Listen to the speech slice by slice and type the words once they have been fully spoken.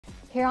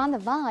Here on The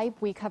Vibe,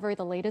 we cover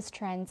the latest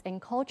trends in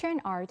culture and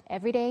art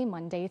every day,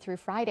 Monday through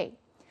Friday.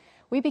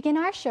 We begin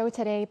our show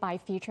today by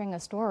featuring a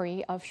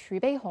story of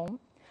BEIHONG.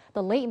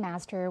 The late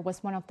master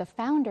was one of the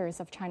founders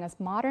of China's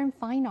modern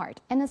fine art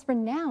and is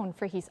renowned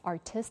for his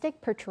artistic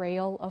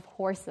portrayal of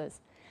horses.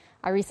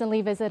 I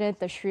recently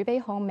visited the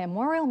BEIHONG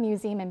Memorial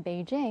Museum in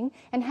Beijing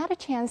and had a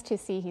chance to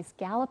see his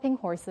galloping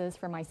horses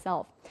for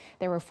myself.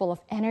 They were full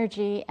of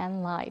energy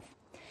and life.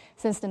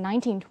 Since the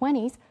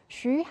 1920s,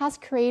 Xu has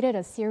created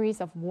a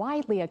series of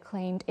widely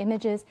acclaimed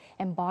images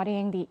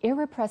embodying the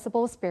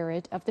irrepressible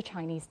spirit of the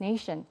Chinese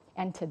nation.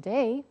 And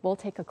today, we'll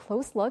take a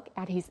close look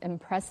at his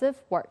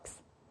impressive works.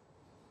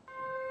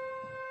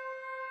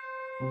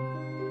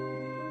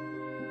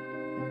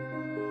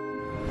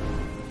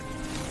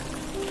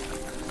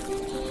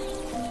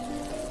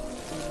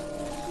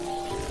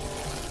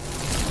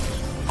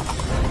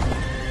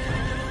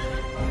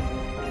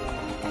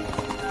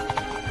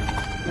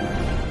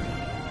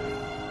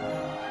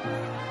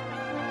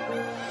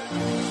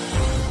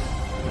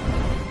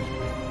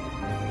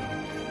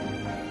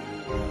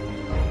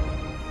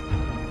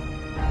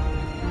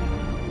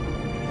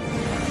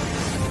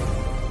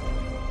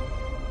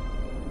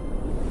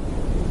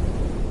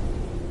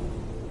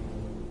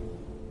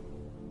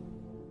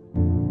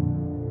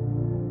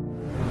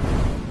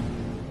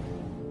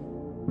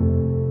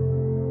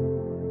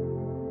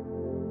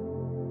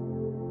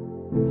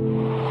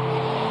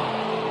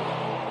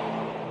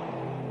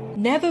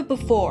 Never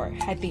before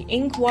had the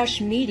ink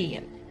wash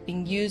medium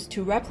been used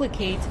to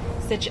replicate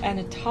such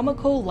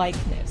anatomical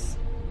likeness.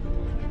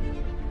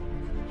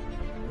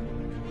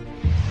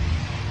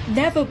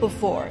 Never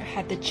before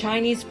had the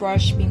Chinese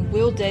brush been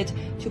wielded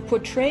to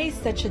portray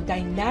such a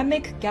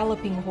dynamic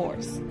galloping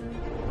horse.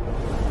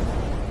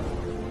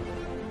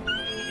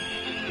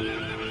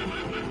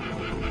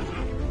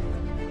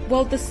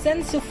 While the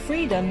sense of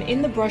freedom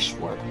in the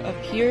brushwork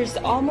appears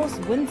almost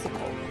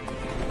whimsical,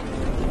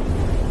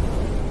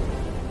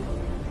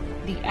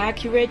 the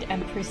accurate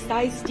and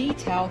precise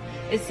detail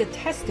is a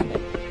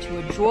testament to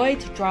adroit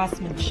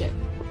draftsmanship.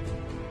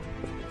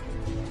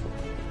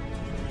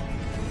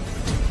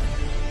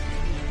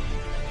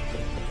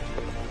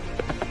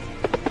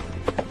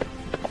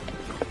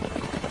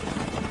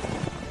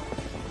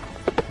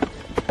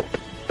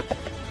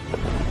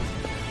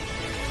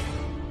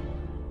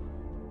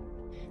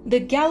 The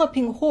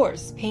galloping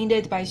horse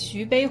painted by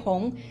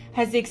BEIHONG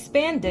has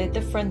expanded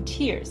the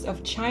frontiers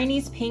of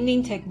Chinese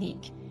painting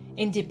technique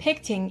in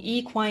depicting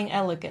equine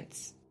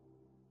elegance.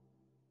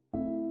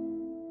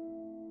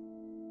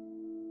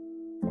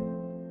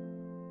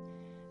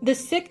 The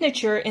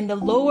signature in the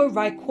lower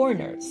right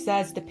corner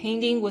says the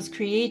painting was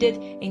created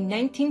in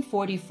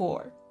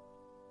 1944.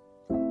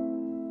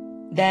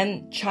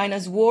 Then,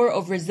 China's war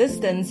of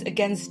resistance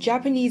against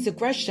Japanese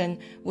aggression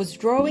was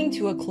drawing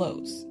to a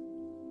close.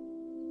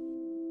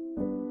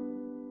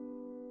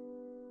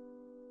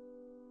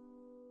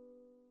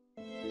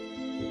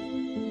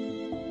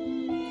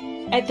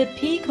 At the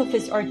peak of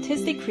his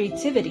artistic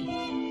creativity,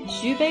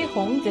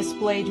 BEIHONG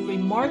displayed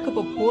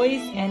remarkable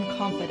poise and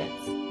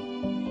confidence.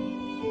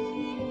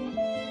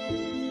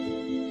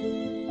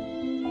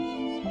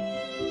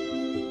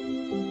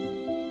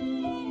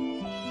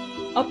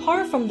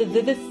 Apart from the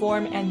vivid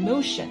form and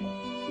motion,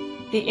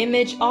 the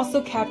image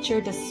also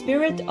captured the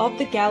spirit of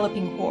the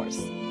galloping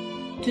horse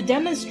to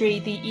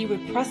demonstrate the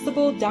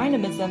irrepressible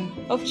dynamism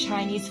of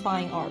Chinese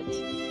fine art.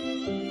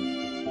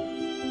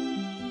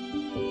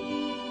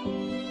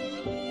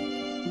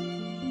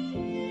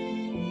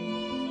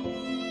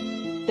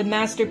 The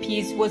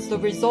masterpiece was the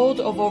result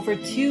of over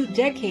 2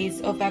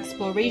 decades of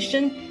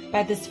exploration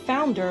by this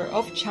founder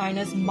of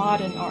China's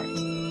modern art.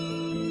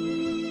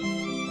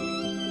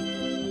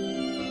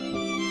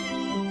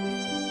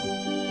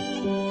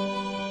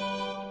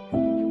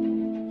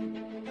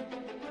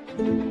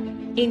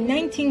 In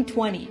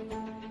 1920,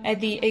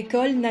 at the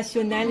École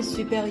nationale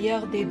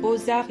supérieure des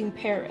beaux-arts in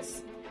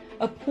Paris,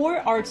 a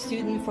poor art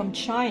student from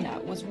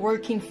China was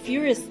working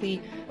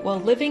furiously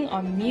while living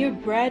on mere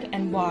bread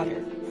and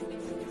water.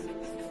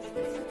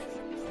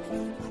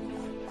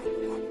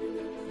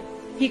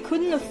 He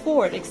couldn't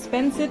afford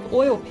expensive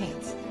oil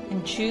paints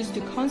and chose to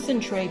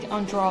concentrate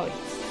on drawings.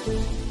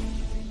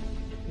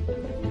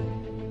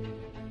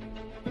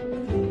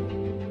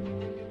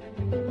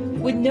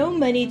 With no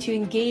money to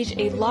engage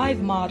a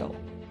live model,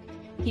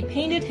 he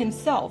painted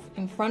himself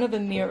in front of a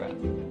mirror.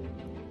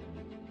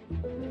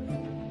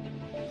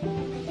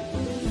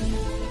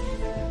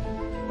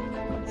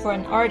 For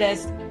an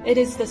artist, it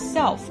is the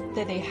self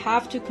that they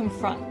have to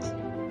confront.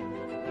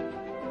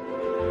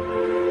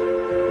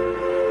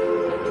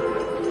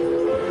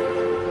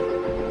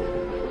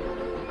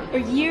 A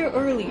year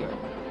earlier,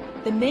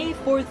 the May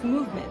 4th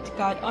movement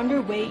got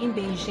underway in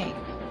Beijing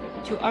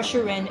to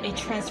usher in a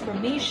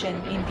transformation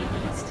in the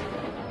East.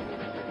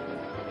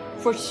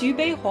 For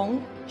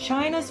BEIHONG,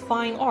 China's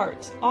fine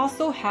art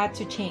also had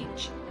to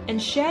change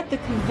and shed the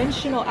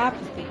conventional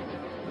apathy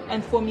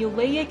and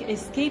formulaic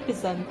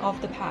escapism of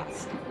the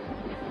past.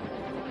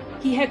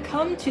 He had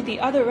come to the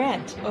other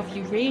end of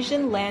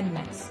Eurasian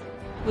landmass,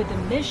 with the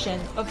mission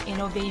of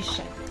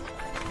innovation.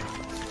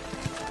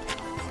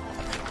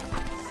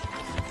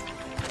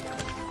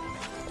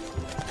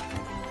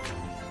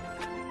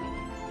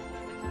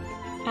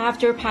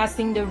 After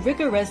passing the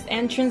rigorous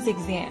entrance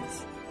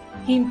exams,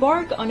 he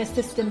embarked on a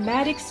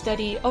systematic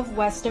study of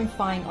Western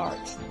fine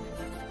art.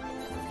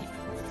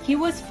 He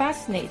was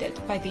fascinated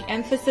by the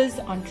emphasis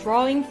on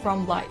drawing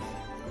from life.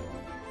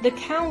 The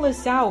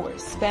countless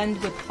hours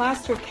spent with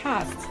plaster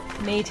casts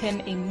made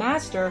him a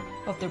master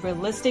of the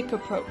realistic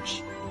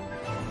approach.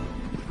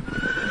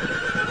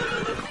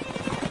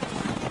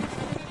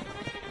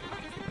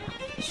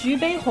 Xu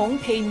BEIHONG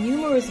paid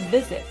numerous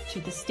visits to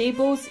the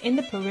stables in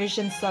the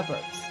Parisian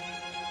suburbs.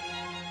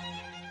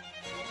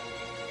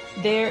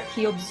 There,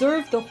 he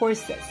observed the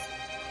horses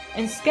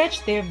and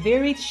sketched their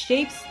varied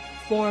shapes,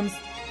 forms,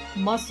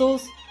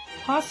 muscles,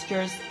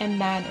 postures, and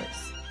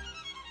manners.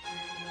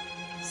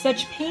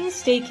 Such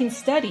painstaking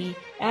study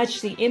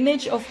etched the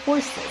image of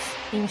horses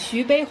in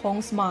Xu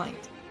BEIHONG's mind,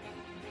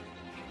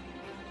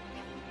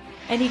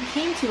 and he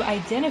came to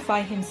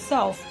identify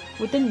himself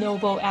with the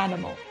noble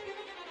animal.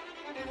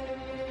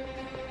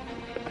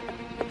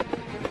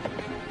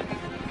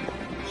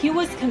 He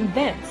was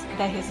convinced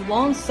that his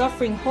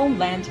long-suffering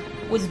homeland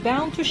was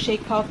bound to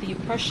shake off the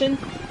oppression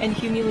and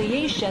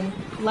humiliation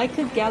like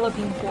a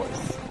galloping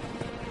horse.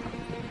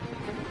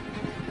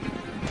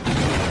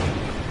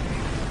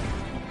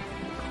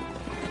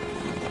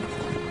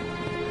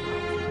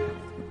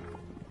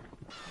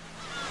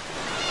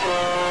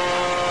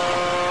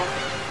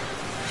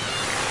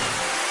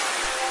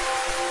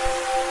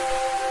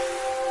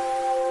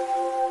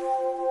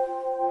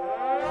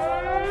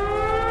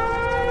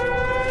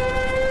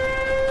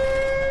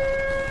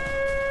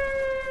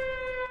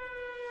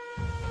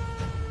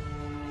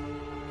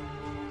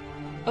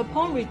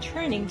 Upon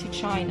returning to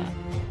China,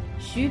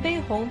 Xu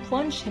BEIHONG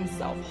plunged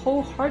himself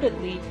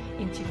wholeheartedly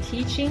into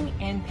teaching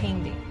and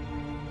painting.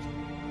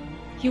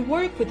 He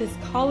worked with his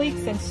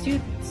colleagues and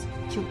students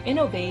to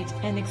innovate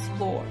and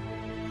explore.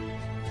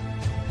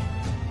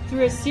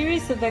 Through a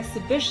series of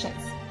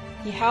exhibitions,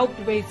 he helped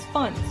raise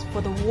funds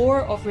for the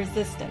War of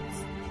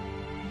Resistance.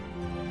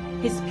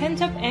 His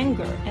pent-up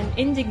anger and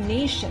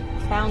indignation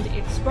found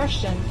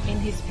expression in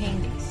his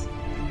paintings.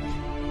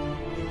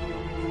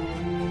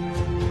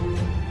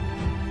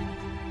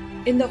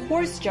 In The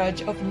Horse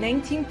Judge of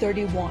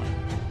 1931,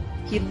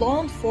 he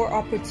longed for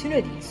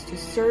opportunities to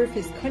serve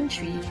his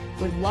country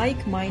with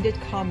like-minded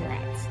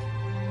comrades.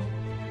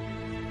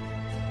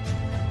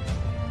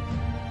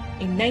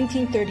 In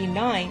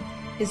 1939,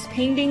 his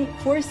painting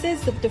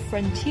Horses of the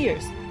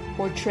Frontiers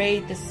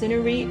portrayed the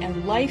scenery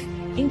and life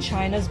in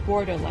China's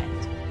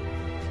borderland.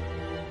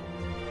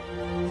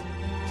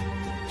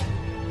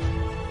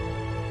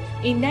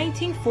 In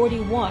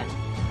 1941,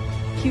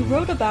 he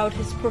wrote about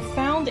his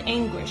profound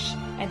anguish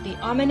at the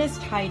ominous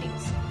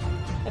tidings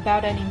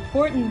about an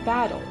important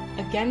battle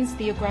against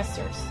the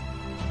aggressors.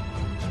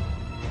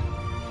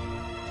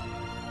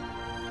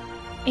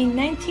 In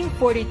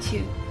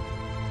 1942,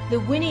 the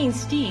whinnying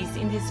steeds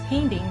in his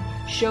painting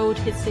showed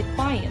his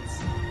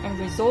defiance and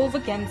resolve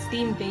against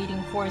the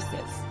invading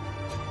forces.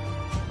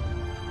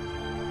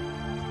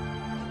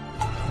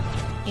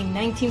 In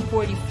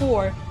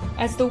 1944,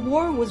 as the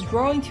war was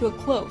drawing to a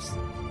close,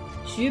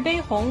 Xu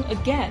BEIHONG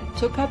again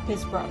took up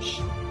his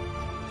brush.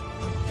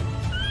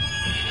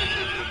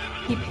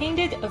 He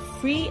painted a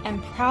free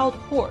and proud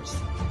horse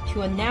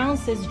to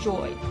announce his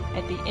joy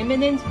at the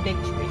imminent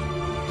victory.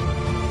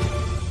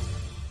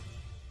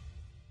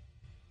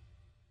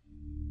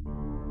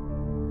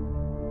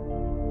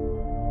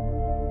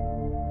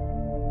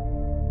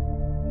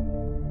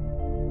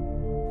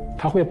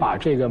他会把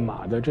这个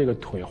马的这个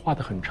腿画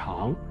得很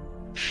长，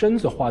身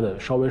子画得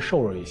稍微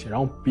瘦弱一些，然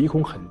后鼻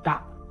孔很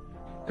大。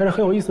但是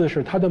很有意思的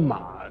是，他的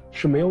马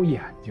是没有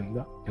眼睛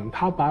的，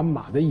他把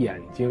马的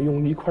眼睛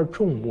用一块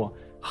重墨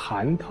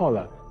含到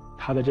了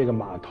他的这个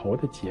马头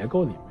的结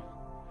构里面。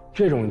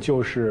这种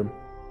就是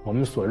我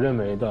们所认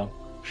为的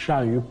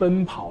善于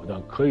奔跑的、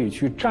可以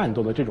去战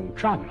斗的这种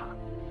战马。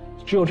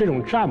只有这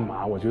种战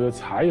马，我觉得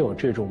才有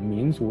这种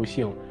民族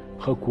性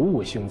和鼓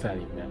舞性在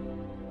里面。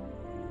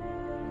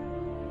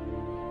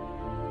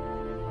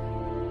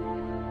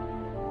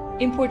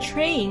In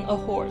portraying a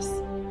horse,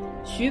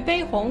 Xu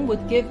BEIHONG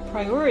would give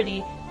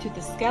priority to the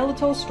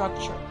skeletal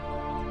structure.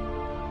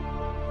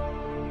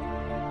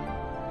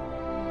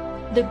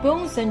 The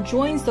bones and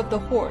joints of the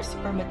horse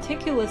are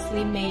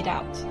meticulously made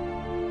out,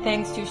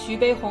 thanks to Xu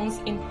BEIHONG's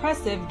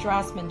impressive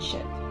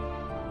draftsmanship.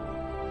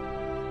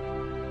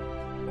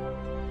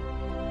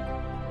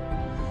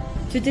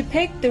 To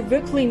depict the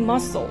rippling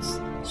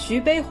muscles,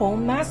 Xu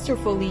BEIHONG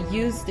masterfully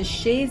used the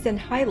shades and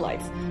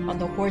highlights on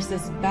the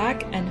horse's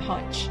back and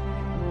haunch.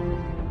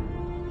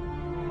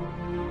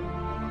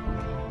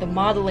 The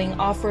modeling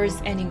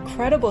offers an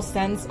incredible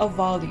sense of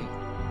volume.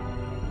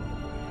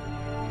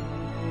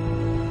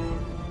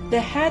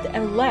 The head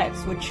and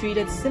legs were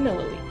treated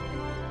similarly.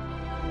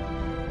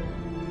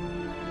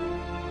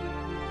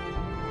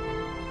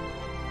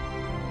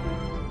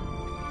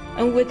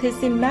 And with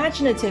his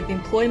imaginative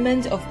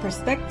employment of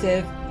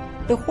perspective,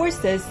 The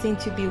horses seem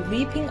to be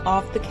leaping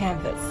off the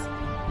canvas.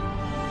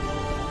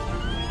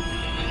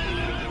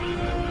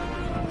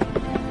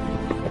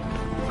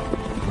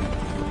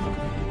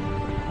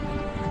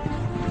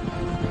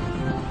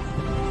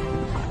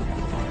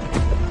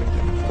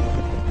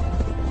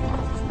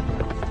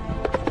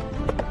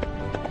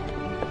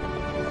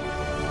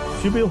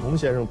徐悲鸿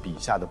先生笔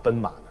下的奔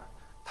马呢，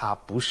它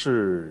不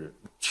是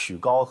曲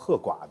高和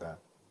寡的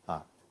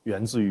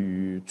源自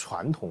于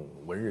传统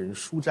文人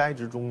书斋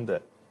之中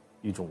的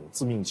一种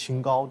自命清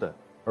高的，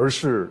而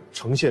是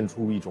呈现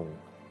出一种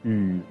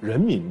与人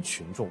民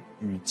群众、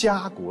与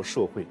家国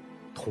社会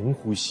同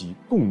呼吸、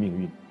共命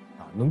运，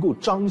能够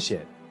彰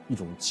显一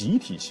种集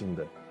体性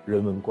的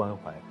人文关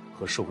怀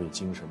和社会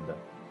精神的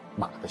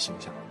马的形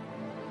象。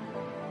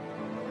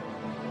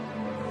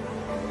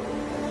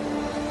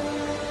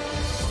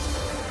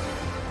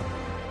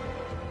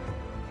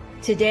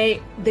Today,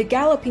 the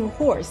galloping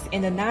horse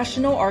in the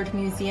National Art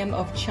Museum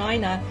of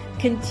China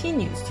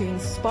continues to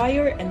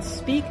inspire and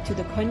speak to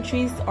the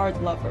country's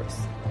art lovers.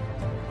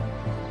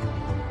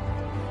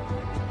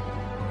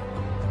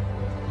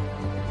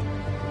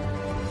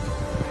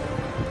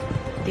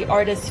 The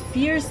artist's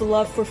fierce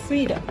love for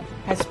freedom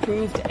has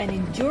proved an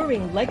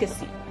enduring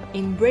legacy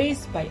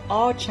embraced by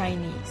all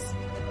Chinese.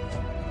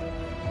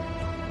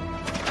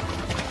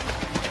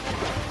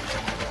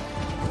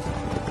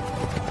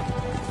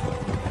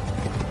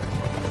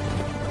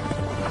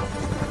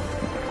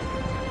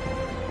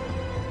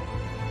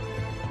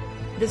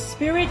 The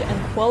spirit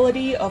and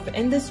quality of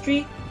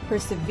industry,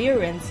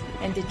 perseverance,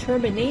 and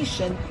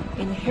determination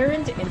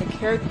inherent in the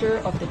character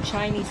of the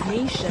Chinese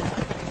nation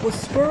will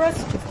spur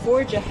us to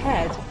forge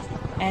ahead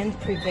and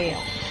prevail.